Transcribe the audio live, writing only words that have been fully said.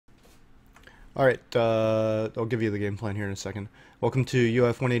Alright, I'll give you the game plan here in a second. Welcome to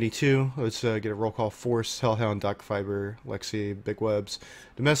UF-182. Let's get a roll call. Force, Hellhound, Dark Fiber, Lexi, Big Webs,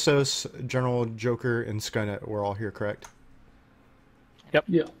 Domestos, General, Joker, and Skynet. We're all here, correct? Yep.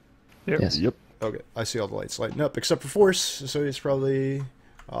 Yeah. Yes. Yep. Okay, I see all the lights lighting up, except for Force, so he's probably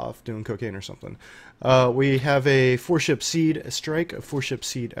off doing cocaine or something. We have a 4-ship SEAD strike, a 4-ship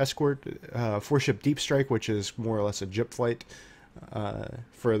SEAD escort, 4-ship deep strike, which is more or less a JIP flight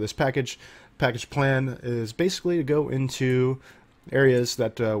for this package. Package plan is basically to go into areas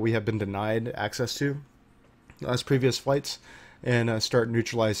that we have been denied access to as previous flights and start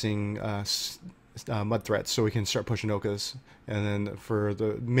neutralizing mud threats so we can start pushing Okas, and then for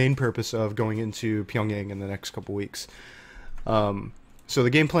the main purpose of going into Pyongyang in the next couple weeks. So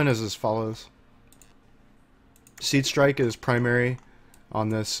the game plan is as follows. Seed strike is primary on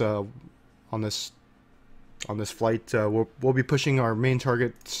this flight. We'll be pushing our main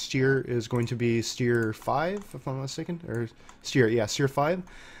target. Steer is going to be Steer 5, if I'm not mistaken, or Steer 5.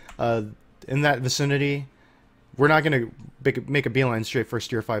 In that vicinity, we're not going to make a beeline straight for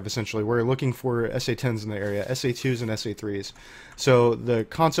Steer 5. Essentially, we're looking for SA-10s in the area, SA-2s and SA-3s. So the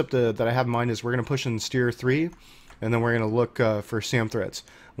concept that I have in mind is we're going to push in Steer 3, and then we're going to look for SAM threats.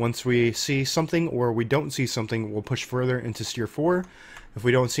 Once we see something or we don't see something, we'll push further into Steer 4. If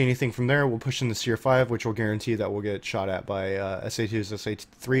we don't see anything from there, we'll push into Steer 5, which will guarantee that we'll get shot at by SA-2s,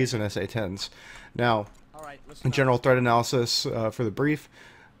 SA-3s, and SA-10s. Now, in general threat analysis for the brief,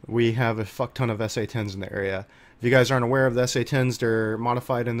 we have a fuck ton of SA-10s in the area. If you guys aren't aware of the SA-10s, they're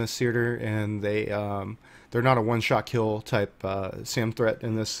modified in this theater, and they're not a one-shot kill type SAM threat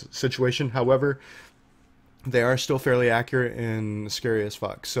in this situation. However, they are still fairly accurate and scary as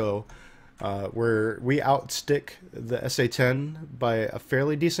fuck. So we outstick the SA-10 by a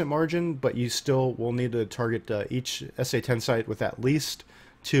fairly decent margin, but you still will need to target each SA-10 site with at least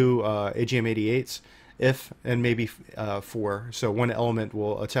 2 AGM-88s, and maybe 4. So one element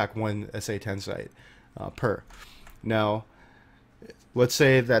will attack one SA-10 site per. Now, let's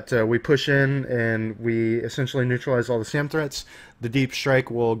say that we push in and we essentially neutralize all the SAM threats. The deep strike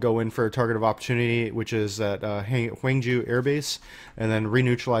will go in for a target of opportunity, which is at Hwangju Air Base, and then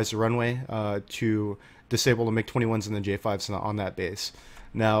re-neutralize the runway to disable the MiG-21s and the J-5s on that base.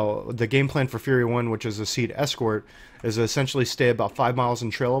 Now, the game plan for Fury 1, which is a SEAD escort, is to essentially stay about 5 miles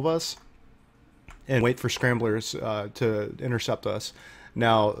in trail of us and wait for scramblers to intercept us.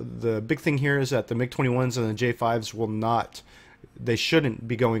 Now, the big thing here is that the MiG-21s and the J-5s will not... They shouldn't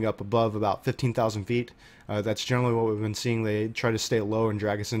be going up above about 15,000 feet. That's generally what we've been seeing. They try to stay low and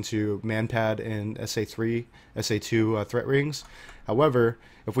drag us into Manpad and SA-3, SA-2 threat rings. However,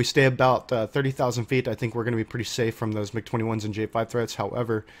 if we stay about 30,000 feet, I think we're going to be pretty safe from those MiG-21s and J-5 threats.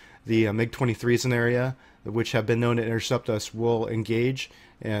 However, the MiG-23s in the area, which have been known to intercept us, will engage,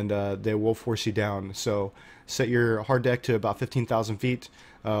 and they will force you down. So set your hard deck to about 15,000 feet.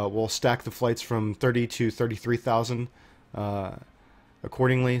 We'll stack the flights from 30 to 33,000.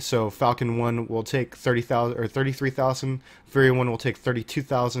 Accordingly, so Falcon 1 will take 30,000 or 33,000, Fury 1 will take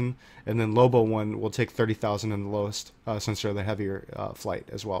 32,000, and then Lobo 1 will take 30,000 in the lowest, since they're the heavier flight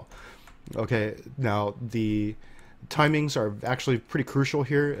as well. Okay, now the timings are actually pretty crucial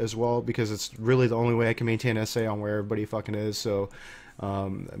here as well, because it's really the only way I can maintain SA on where everybody fucking is. So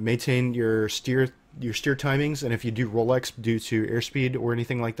maintain your steer timings, and if you do Rolex due to airspeed or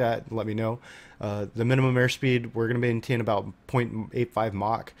anything like that, let me know. The minimum airspeed, we're going to maintain about 0.85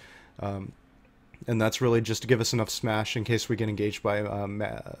 Mach, and that's really just to give us enough smash in case we get engaged by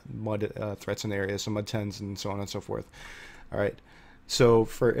mud threats in the area, so mud 10s and so on and so forth. Alright, so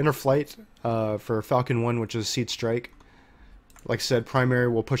for interflight, for Falcon 1, which is SEAD strike, like I said, primary,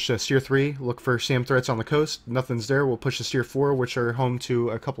 we'll push to Steer 3, look for SAM threats on the coast. Nothing's there. We'll push to Steer 4, which are home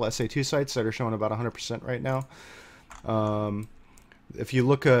to a couple of SA-2 sites that are showing about 100% right now. If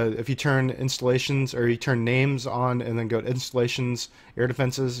you turn installations, or you turn names on and then go to installations, air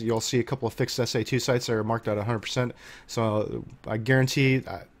defenses, you'll see a couple of fixed SA-2 sites that are marked at 100%. So I guarantee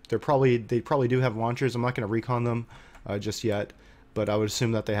they probably do have launchers. I'm not going to recon them just yet, but I would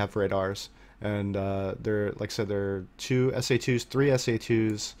assume that they have radars. And like I said, there are 2 SA-2s, 3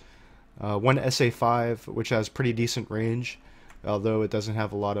 SA-2s, 1 SA-5, which has pretty decent range, although it doesn't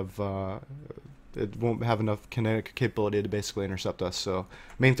have a lot of, it won't have enough kinetic capability to basically intercept us. So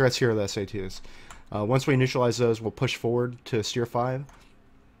main threats here are the SA-2s. Once we neutralize those, we'll push forward to Steer 5,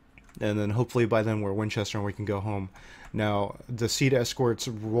 and then hopefully by then we're Winchester and we can go home. Now, the SEAD escort's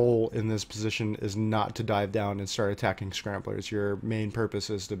role in this position is not to dive down and start attacking scramblers. Your main purpose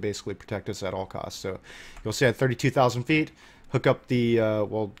is to basically protect us at all costs. So you'll see at 32,000 feet, hook up the,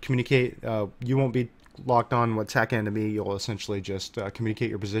 well, communicate. You won't be locked on what's hack to me. You'll essentially just communicate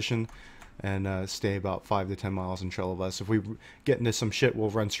your position and stay about 5 to 10 miles in trail of us. If we get into some shit, we'll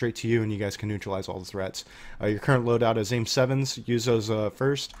run straight to you, and you guys can neutralize all the threats. Your current loadout is AIM 7s. Use those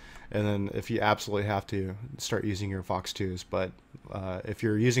first, and then if you absolutely have to, start using your Fox 2s. But if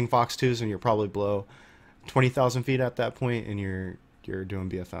you're using Fox 2s, and you're probably below 20,000 feet at that point, and you're doing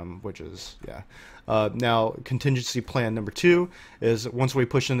BFM, which is, yeah. Now, contingency plan number 2 is once we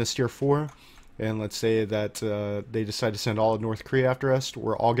push into Tier 4, and let's say that they decide to send all of North Korea after us,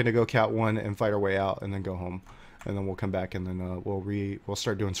 we're all going to go Cat 1 and fight our way out and then go home. And then we'll come back, and then we'll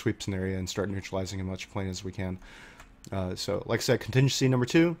start doing sweeps in the area and start neutralizing as much plane as we can. So, like I said, contingency number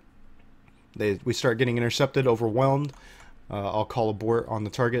 2, we start getting intercepted, overwhelmed. I'll call abort on the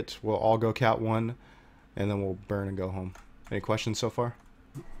target. We'll all go Cat 1, and then we'll burn and go home. Any questions so far?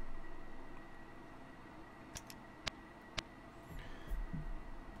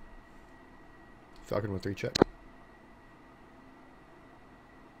 Falcon with 3 check.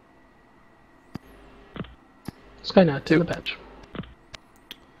 Skynet to the patch.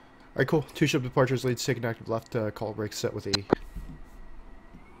 Alright, cool. 2 ship departures, leads taken active left, call break set with E.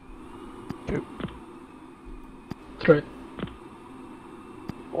 2. 3.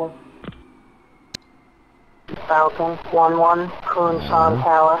 4. Falcon 1-1, Kunshan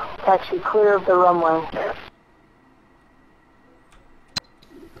Tower. Taxi clear of the runway.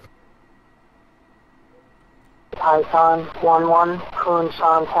 Python 1-1,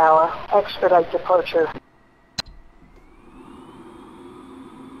 Kunshan Tower. Expedite departure.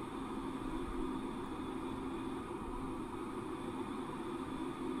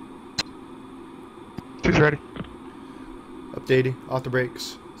 Two's ready. Updating. Off the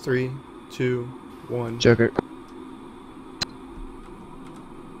brakes. 3, 2, 1. Joker.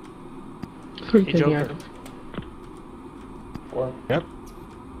 3 Hey, taking Joker. active. 4. Yep.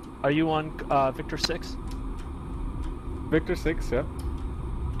 Are you on Victor 6? Victor 6, yeah.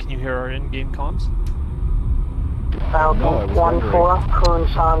 Can you hear our in-game comms? Falcon No, I was 1-4,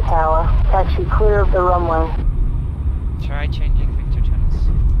 Kunshan Tower. Taxi clear of the runway. Try changing Victor channels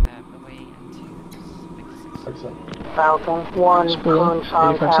away into Victor 6. Falcon 1, Spool,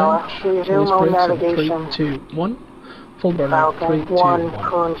 Kunshan Tower. 85%. Resume on navigation. 3, 2, 1. Full burnout. 3, Falcon 2, 1, 1.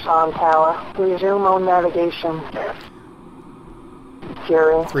 Kunshan Tower. Resume on navigation.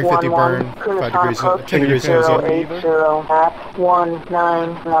 Fury 350 burn, 5 degrees, 10 degrees nose up. 080 at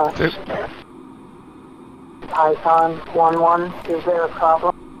 19 knots. Python 1-1, is there a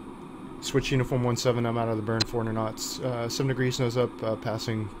problem? Switch uniform 17, I'm out of the burn, 400 knots. 7 degrees nose up,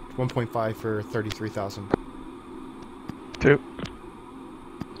 passing 1.5 for 33,000. 2.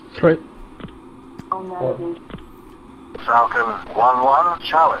 3. Falcon 1-1,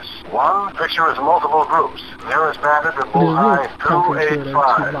 Chalice 1, picture is multiple groups. Nearest bandit at bullseye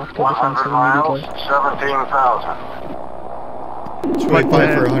 285, 100 miles, 17,000.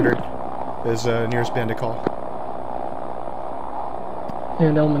 285 for 100 is nearest bandit call.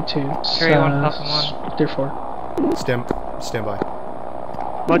 And element 2. Carry 1, Falcon 1. Tier 4. Stand by.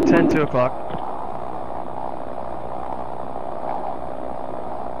 110, 2 o'clock.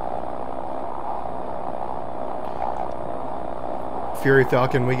 Fury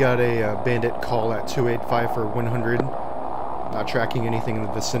Falcon, we got a bandit call at 285 for 100. Not tracking anything in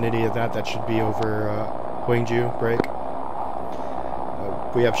the vicinity of that. That should be over Huangju break.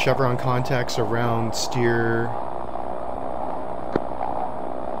 We have chevron contacts around steer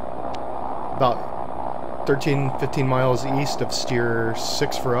about 13-15 miles east of steer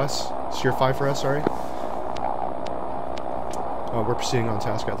 6 for us. Steer 5 for us, sorry. We're proceeding on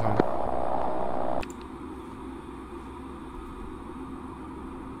task at the time.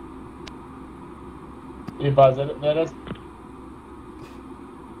 Be advised that is.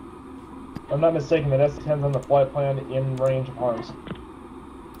 If I'm not mistaken, that S-10's on the flight plan in range of harms.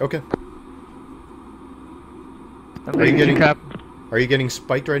 Okay. I'm Are you leaving getting Cap. Are you getting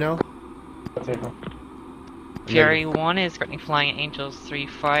spiked right now? That's it. Fury 1 is currently flying at Angels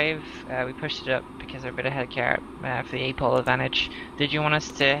 3-5. We pushed it up because they're a bit ahead of carrot for the APOL advantage. Did you want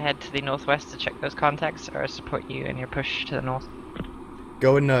us to head to the northwest to check those contacts, or support you in your push to the north?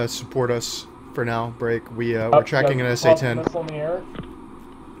 Go and support us for now. Break. We're tracking an SA-10. Missile in the air.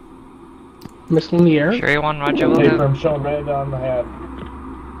 Missile in the air? Fury 1, roger, will Paper, do. I'm showing red on the hat.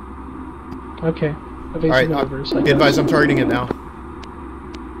 Okay. Evasive Alright, maneuvers. be advised, I'm targeting it now.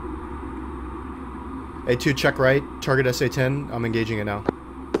 A2, check right. Target SA-10. I'm engaging it now.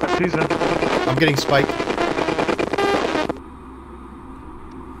 2's in. I'm getting spiked.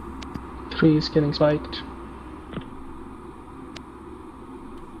 3 is getting spiked.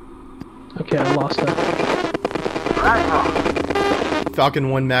 Okay, I lost that. Falcon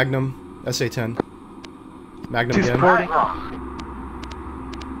 1 Magnum. SA-10. Magnum 2's again. supporting.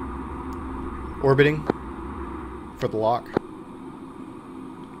 orbiting for the lock.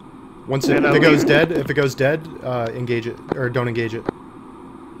 Once And if it goes dead, engage it or don't engage it.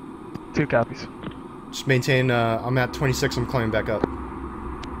 2 copies. Just maintain. I'm at 26. I'm climbing back up.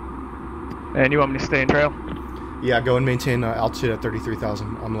 And you want me to stay in trail? Yeah, go and maintain altitude at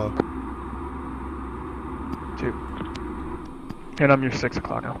 33,000. I'm low. 2. And I'm your 6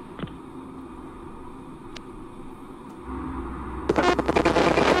 o'clock now.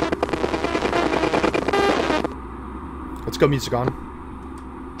 Let's go, music on.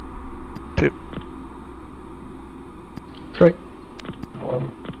 2. 3.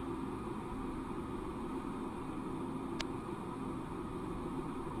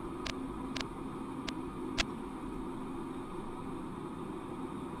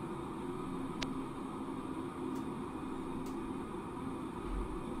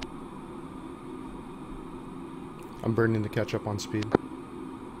 I'm burning to catch up on speed.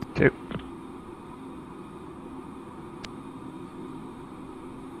 2.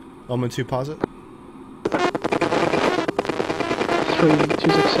 Element 2, pause it.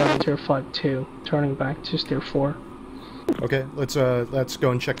 3267-052, turning back to steer 4. Okay, let's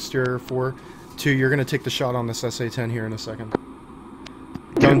go and check steer 4. 2, you're gonna take the shot on this SA-10 here in a second.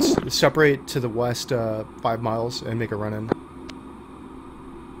 Don't separate to the west 5 miles and make a run in.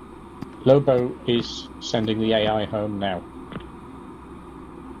 Lobo is sending the AI home now.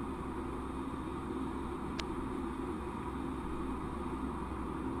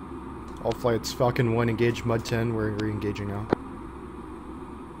 All flights, Falcon 1, engage Mud 10, we're re-engaging now.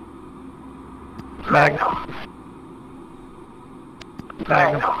 Magnum.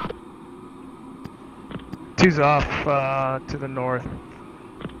 Magnum. 2's off to the north.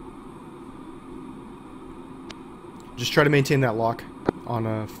 Just try to maintain that lock on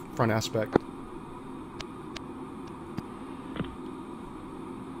a front aspect.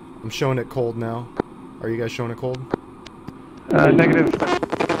 I'm showing it cold now. Are you guys showing it cold? Negative.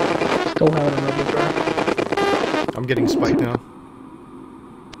 Still have it in rubber drive. I'm getting spiked now.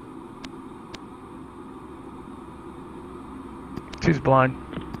 Two's blind.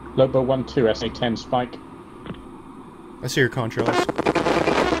 Lobo 1-2, SA-10 spike. I see your contrails.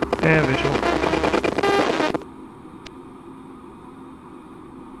 And visual.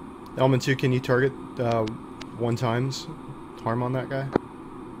 Element 2, can you target 1 times harm on that guy?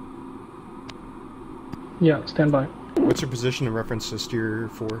 Yeah, stand by. What's your position in reference to steer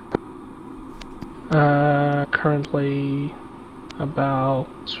 4? Currently about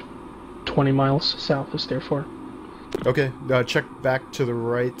 20 miles south of steer 4. Okay, check back to the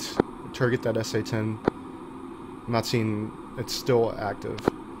right, target that SA-10. I'm not seeing, it's still active.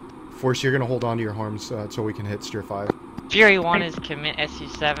 Force, you're going to hold on to your harms until we can hit steer 5. Fury 1 is commit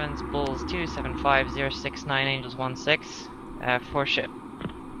SU-7s, Bulls 275-069, Angels 16. 4 ship.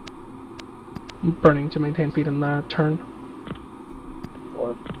 Burning to maintain speed in the turn.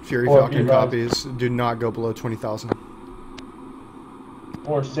 Fury Or Falcon V-Rise. copies, do not go below 20,000.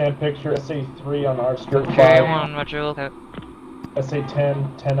 Or sand picture, SA-3 on our strip Fury 5. 1, Roger, lookout.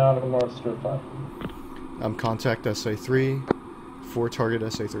 SA-10, 10 out of the north strip 5. Contact SA-3, 4 target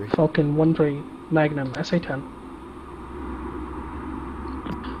SA-3. Falcon 1-3, Magnum, SA-10.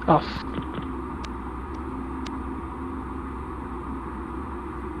 Off.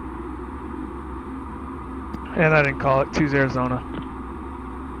 And I didn't call it. 2's Arizona.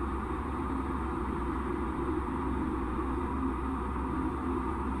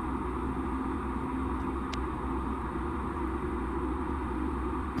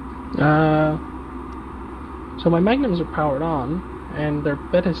 So my Magnums are powered on, and their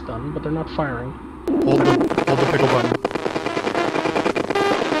bed is done, but they're not firing. Hold the pickle button.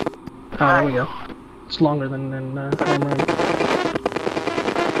 There we go. It's longer than armor.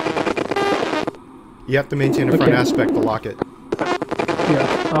 You have to maintain a front Okay. aspect to lock it.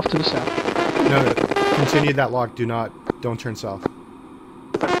 Yeah, off to the south. No, continue that lock. Don't turn south.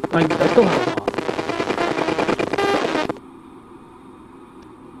 I still have it off.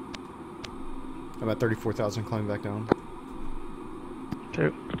 I'm at 34,000, climb back down.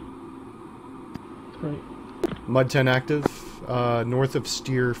 2. Right. Mud 10 active, north of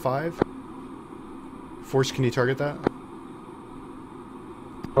steer 5. Force, can you target that?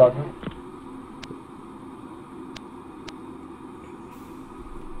 Roger.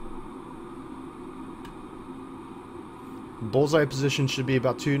 Bullseye position should be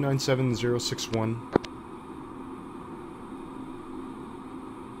about 297061.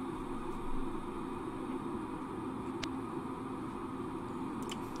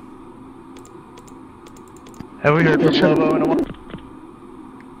 Have we heard from Lobo in a while?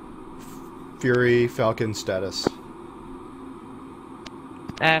 Fury Falcon status.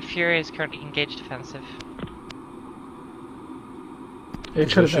 Fury is currently engaged defensive. It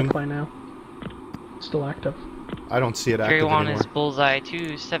should have Position. back by now. Still active. I don't see it Fury active 1 anymore. is bullseye I'm being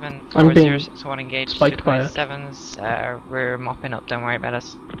 274061 engaged. spiked by it. 2.7s. We're mopping up, don't worry about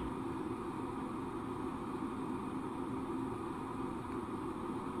us.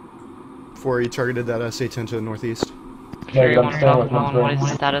 Before you targeted that SA-10 to the northeast. Fury I'm 1 staying with Falcon 1, what is the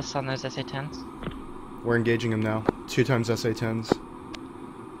 1-3. status on those SA-10s? We're engaging him now. 2 times SA-10s.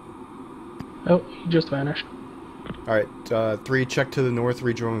 Oh, he just vanished. Alright, 3 check to the north,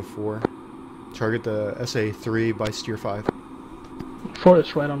 rejoin with 4. Target the SA-3 by steer 5. 4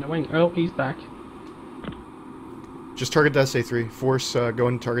 is right on the wing. Oh, he's back. Just target the SA-3. Force, go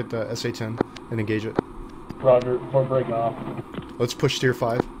and target the SA-10 and engage it. Roger, we're breaking off. Let's push steer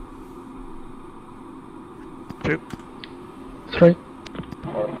 5. 2. 3.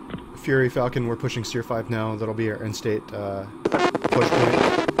 Fury, Falcon, we're pushing steer 5 now. That'll be our in-state push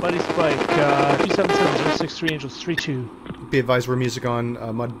point. Buddy Spike, 277-063 Angels 3-2. Be advised, we're music on.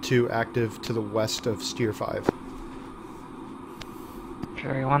 Mud 2 active to the west of steer 5.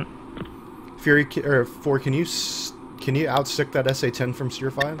 Fury 1. Fury, 4, can you outstick that SA-10 from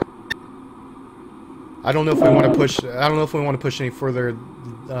steer 5? I don't know if we want to push. I don't know if we want to push any further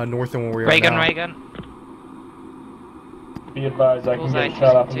north than where we are Ray gun, now. ray gun. Be advised, I can Bullseye get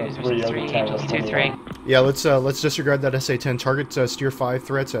shot up 2, from the 3 over 10. Angels 2-3. Yeah, let's disregard that SA-10. Target steer 5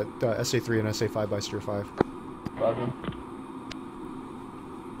 threats at SA-3 and SA-5 by steer 5. Roger.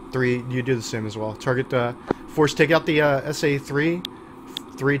 3, you do the same as well. Target force, take out the SA-3.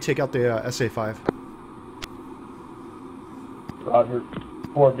 3, take out the SA-5. Roger.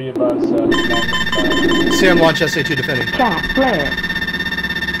 4, be advised, Sam, launch SA-2 defending. Cat flare.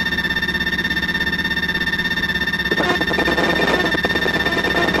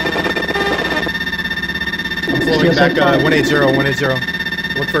 I'm flowing back 180,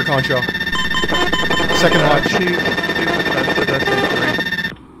 180. Look for a contra. Second launch. 2 defensive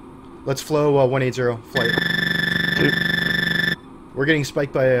SA-3. Let's flow 180 flight. 2. We're getting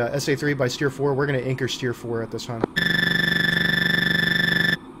spiked by SA-3 by steer 4. We're going to anchor steer 4 at this time.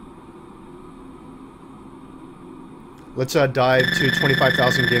 Let's dive to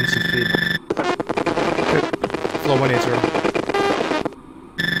 25,000 games of speed. Flow 180.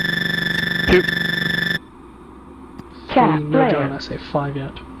 2. Cat No flare. on SA-5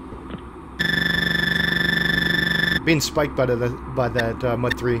 yet. Being spiked by that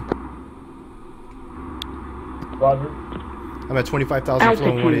Mud 3. Roger. I'm at 25,000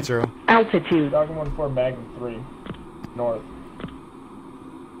 flowing 180. Altitude. Falcon 1-4, Magnum 3. North.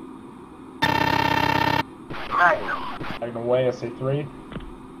 Magnum. Magnum away, SA-3.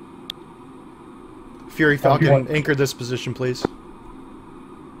 Fury Falcon, Okay. anchor this position, please.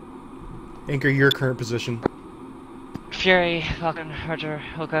 Anchor your current position. Fury, Falcon, Roger,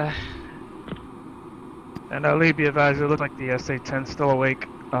 Hoka. And Lee, be advised, it looked like the SA-10 still awake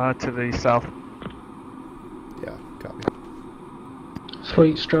to the south. Yeah, copy.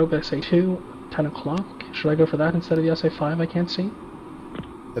 3 strobe SA-2, 10 o'clock. Should I go for that instead of the SA-5 I can't see?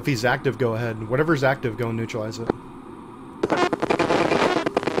 If he's active, go ahead. Whatever's active, go and neutralize it.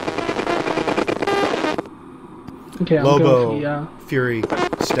 Okay, I'm Lobo, going for the, Fury,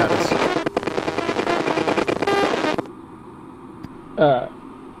 status.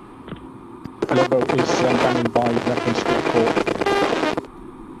 Lobo is standing by reference to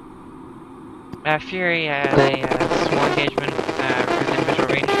 4. Fury, a small engagement within visual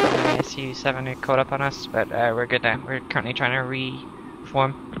range from the SU-7 who caught up on us, but we're good now. We're currently trying to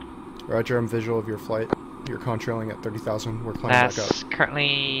reform. Roger, I'm visual of your flight. You're contrailing at 30,000. We're climbing back up. That's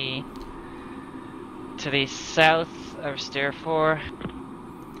currently to the south of steer 4.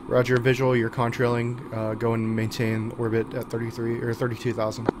 Roger, visual, you're contrailing. Go and maintain orbit at 33 or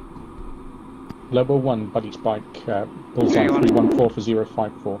 32,000. Lobo 1, Buddy Spike, bullseye 314 for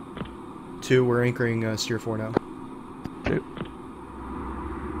 054. 2, we're anchoring steer 4 now. 2.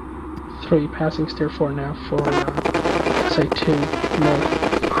 3 passing steer 4 now for SA-2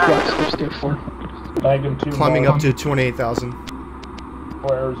 northwest of steer 4. Magnum 2 Climbing north. up to 28,000.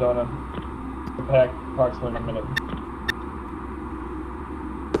 For Arizona. Impact approximately in a minute.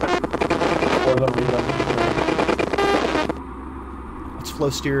 4 of them rebound. Let's flow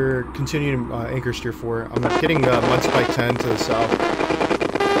steer, continue to anchor steer 4. I'm getting Mud Spike 10 to the south.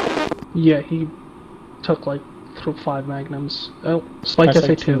 Yeah, he took like through 5 magnums. Oh, spike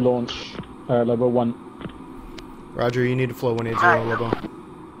SA-2 SA-2. launch, Lobo 1. Roger, you need to flow 180, Lobo.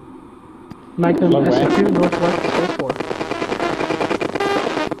 Magnum Low SA-2 northwest steer 4.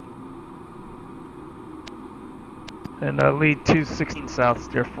 And lead 216 south,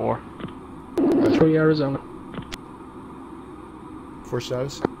 steer 4. 3 Arizona. 4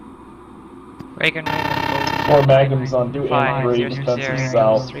 status. Reagan, Reagan. 4 magnums on 2 5, and 3 0, 0, defensive 0,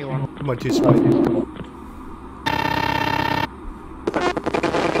 south. 3-1. Come on, 2 spike.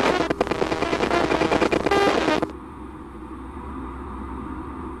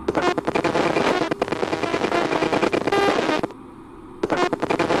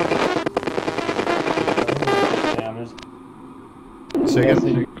 Say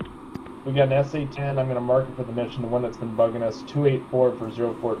again? We got an SA-10. I'm going to mark it for the mission. The one that's been bugging us, 284 for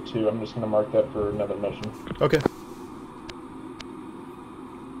 042. I'm just going to mark that for another mission. Okay.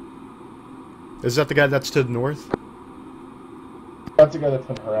 Is that the guy that's to the north? That's the guy that's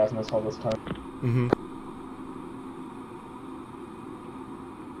been harassing us all this time. Mm-hmm.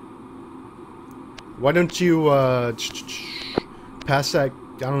 Why don't you pass that?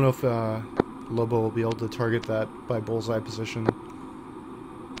 I don't know if Lobo will be able to target that by bullseye position,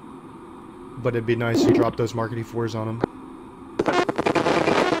 but it'd be nice to drop those Mark 84s on him.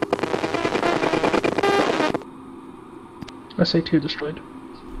 SA-2 destroyed.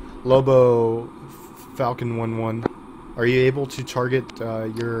 Lobo, Falcon 1-1. Are you able to target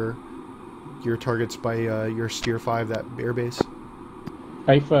your targets by your Steer 5, that airbase?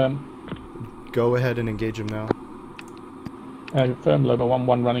 Affirm. Go ahead and engage him now. Affirm, Lobo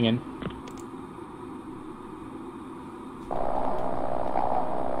 1-1 running in.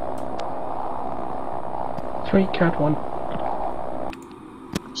 Three, Cat 1.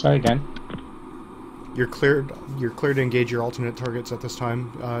 Say again. You're cleared to engage your alternate targets at this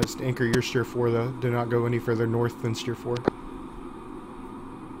time. Just anchor your Steer 4 though. Do not go any further north than Steer 4.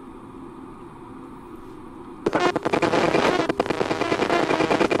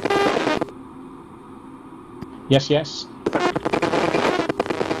 Yes, yes.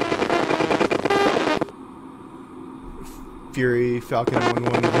 Fury, Falcon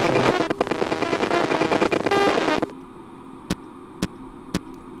 1-1 visual.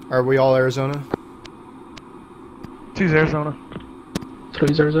 Are we all Arizona? 2's Arizona.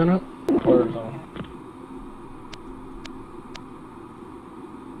 3's Arizona. Arizona.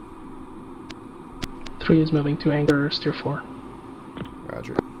 Three is moving to anchor Steer 4.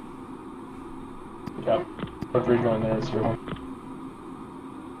 Roger. Yeah. But we're going there, Steer 1.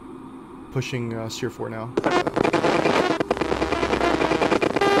 Pushing Steer 4 now.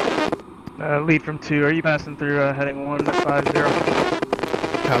 Lead from 2. Are you passing through heading 150?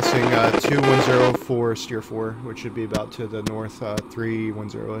 Passing 210 for Steer 4, which should be about to the north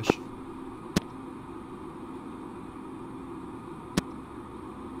 310-ish.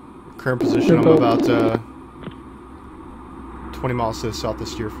 Current position, I'm about 20 miles to the south of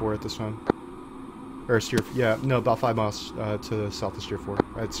Steer 4 at this time. Or Steer, yeah, no, about 5 miles to the south of Steer 4.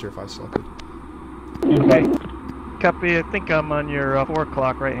 I had Steer 5 selected. Okay. Copy, I think I'm on your 4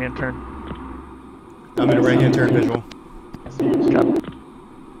 o'clock right-hand turn. I'm in a right-hand turn visual. I see you. Copy.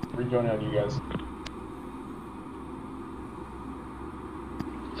 Rejoining on you guys.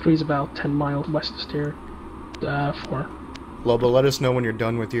 3's about 10 miles west of Steer 4. Lobo, let us know when you're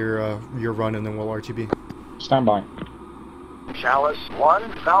done with your run, and then we'll RTB. Stand by. Chalice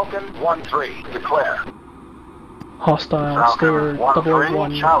 1, Falcon 1-3. Declare. Hostile Falcon Steer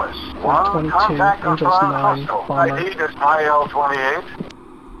 1-3, Chalice 1, 22, contact Angels confirmed 9, hostile. bomber. ID is IL-28.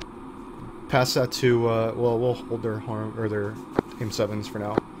 Pass that to, well, we'll hold their harm, or their AIM-7s for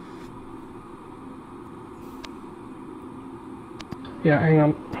now. Yeah, hang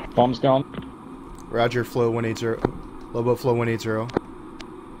on. Bomb's gone. Roger, flow 180. Lobo, flow 180.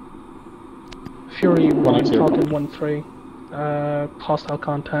 Fury 1, 180. Falcon 1-3. Hostile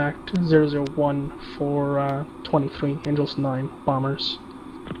contact 001 for 23, Angels 9, bombers.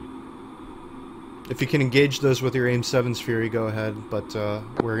 If you can engage those with your AIM-7s, Fury, go ahead, but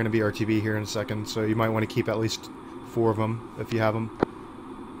we're going to be RTB here in a second, so you might want to keep at least 4 of them, if you have them.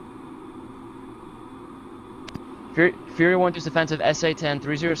 Fury 1 just defensive, SA-10,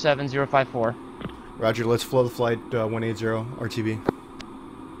 307-054. Roger, let's flow the flight 180, RTB.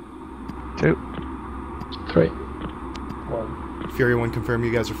 2. 3. 1. Fury 1, confirm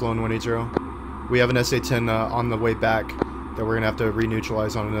you guys are flowing 180. We have an SA-10 on the way back that we're going to have to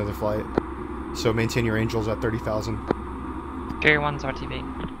re-neutralize on another flight. So maintain your Angels at 30,000. Fury 1's RTB.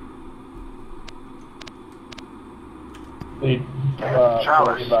 Lead.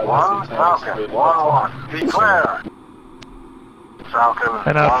 Chalice 1, Falcon 1-1. Declare. Falcon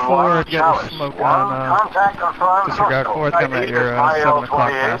And 4, 1-1, get Chalice smoke 1, on, contact confirmed disregard hostile. 4th, I'm at ID your is 7 o'clock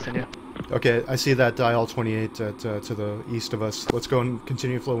IL-28. passing you. Okay, I see that dial 28 to the east of us. Let's go and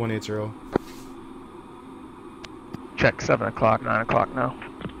continue flow 180. Check 7 o'clock, 9 o'clock now.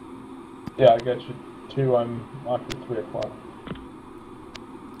 Yeah, I got you. 2, I'm off at 3 o'clock.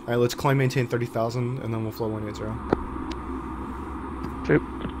 Alright, let's climb maintain 30,000 and then we'll flow 180.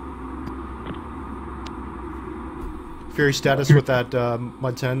 Fury status with that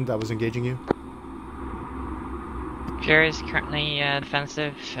Mud 10 that was engaging you. Fury is currently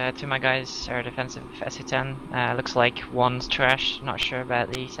defensive. Two of my guys are defensive SE-10. Looks like one's trash. Not sure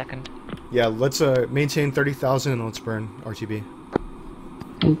about the second. Yeah, let's maintain 30,000 and let's burn RTB.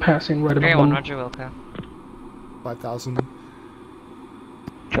 I'm passing right Fury above 1, them. Roger Wilco. 5,000.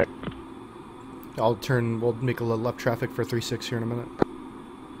 Check. We'll make a little left traffic for 3-6 here in a minute.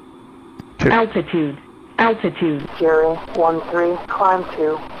 Altitude. Altitude. Fury 1-3, climb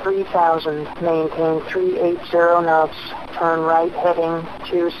to 3,000, maintain 380 knots, turn right heading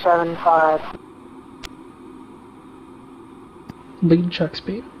 275. Lead check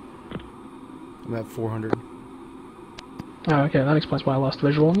speed. I'm at 400. Oh, okay, that explains why I lost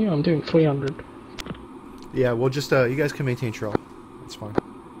visual on you. I'm doing 300. Yeah, we'll just, you guys can maintain trail. That's fine.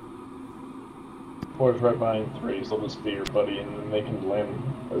 4 is right behind 3, so they'll just be your buddy and then they can land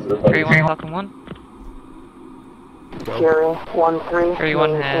as their buddy. Fury 1, Falcon 1. Go. Fury 1-3, Fury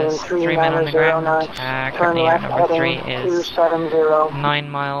 1 maintain has 3 men on the 390 ground. knots, turn Currently left number 3 heading is 270. 9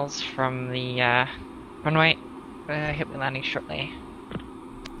 miles from the runway. He'll be landing shortly.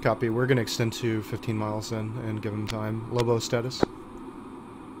 Copy. We're going to extend to 15 miles then and give him time. Lobo status.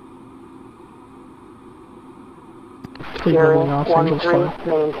 Fury 1-3,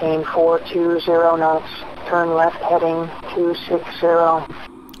 maintain 420 knots, turn left heading 260.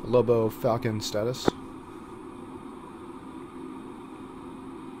 Lobo Falcon status.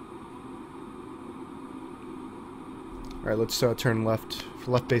 Alright, let's turn left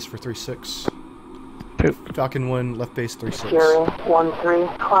base for 3-6. Falcon 1, left base 3-6. Fury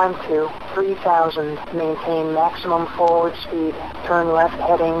 1-3, climb to 3,000, maintain maximum forward speed, turn left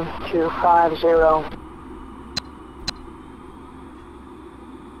heading 250.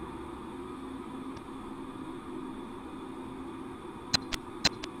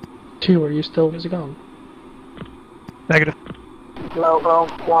 Two, are you still gone? Negative. Lobo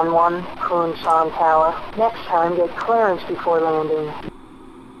 1-1, Kunsan Tower. Next time, get clearance before landing.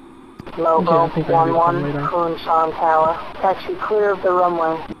 Lobo Okay, I think I have it 1-1, radar. Kunsan Tower. Taxi clear of the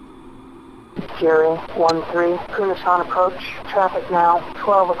runway. Fury 1-3, Kunsan approach. Traffic now,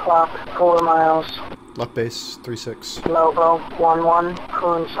 12 o'clock, 4 miles. Left base 3-6. Lobo 1-1,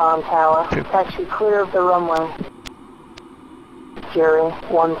 Kunsan Tower. Taxi clear of the runway. Fury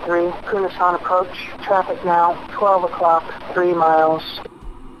 1-3, Kunsan approach. Traffic now, 12 o'clock, 3 miles.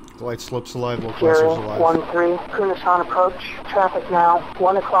 The light slopes alive, Fury localizers alive. 1-3, Kunsan approach. Traffic now,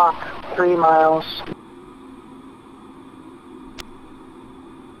 1 o'clock, 3 miles.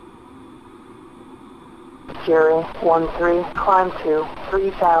 Fury 1-3, climb to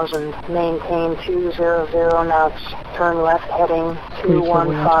 3,000, maintain 200 knots, turn left heading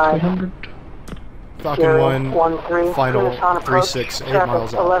 215. Falcon Fury 1, 1-3, final Kunsan approach. 3-6, 8 Traffic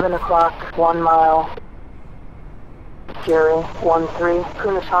miles out. 11 o'clock, 1 mile. Fury 1-3,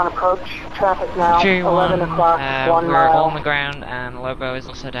 Kunsan approach. Traffic now, Fury 11 1, o'clock, 1 we're mile. all on the ground, and Lobo is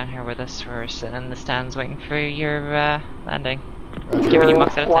also down here with us. We're sitting in the stands waiting for your landing. Giving Fury you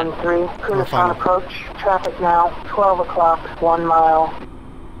max out of 10. 1-3, final. Kunsan approach. Traffic now, 12 o'clock, 1 mile.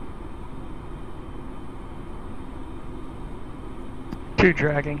 Two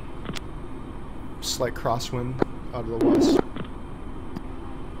dragging. Slight crosswind out of the west.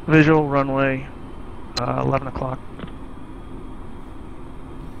 Visual runway, 11 o'clock.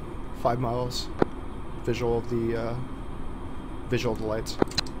 5 miles. Visual of the lights.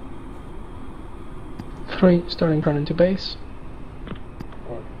 3, starting run into base.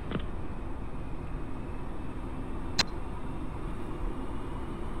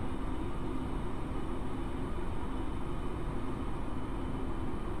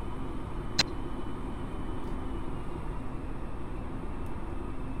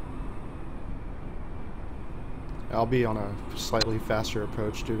 I'll be on a slightly faster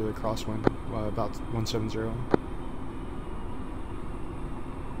approach due to the crosswind, about 170.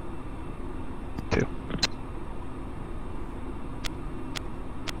 Two.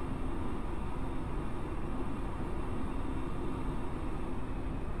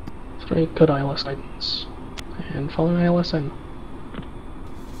 Three, good ILS guidance. And follow ILS in.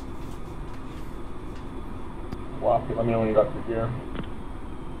 Wow, let me know when you got your gear.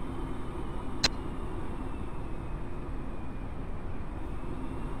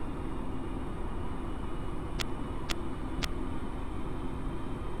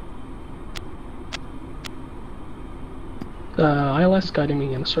 ILS guiding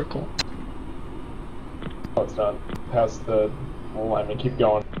me in a circle. Oh, it's not past the alignment. Keep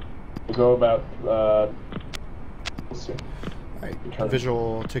going. We'll go about, let's see. Alright,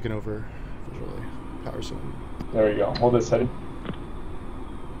 visual taken over visually. Power zone. There you go. Hold this heading.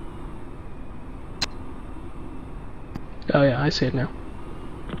 Oh yeah, I see it now.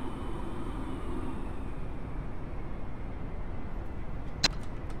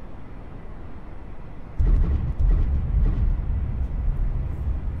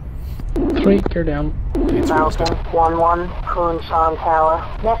 Three, gear down. Falcon 1-1, Kunshan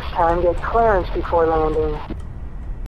Tower. Next time, get clearance before landing.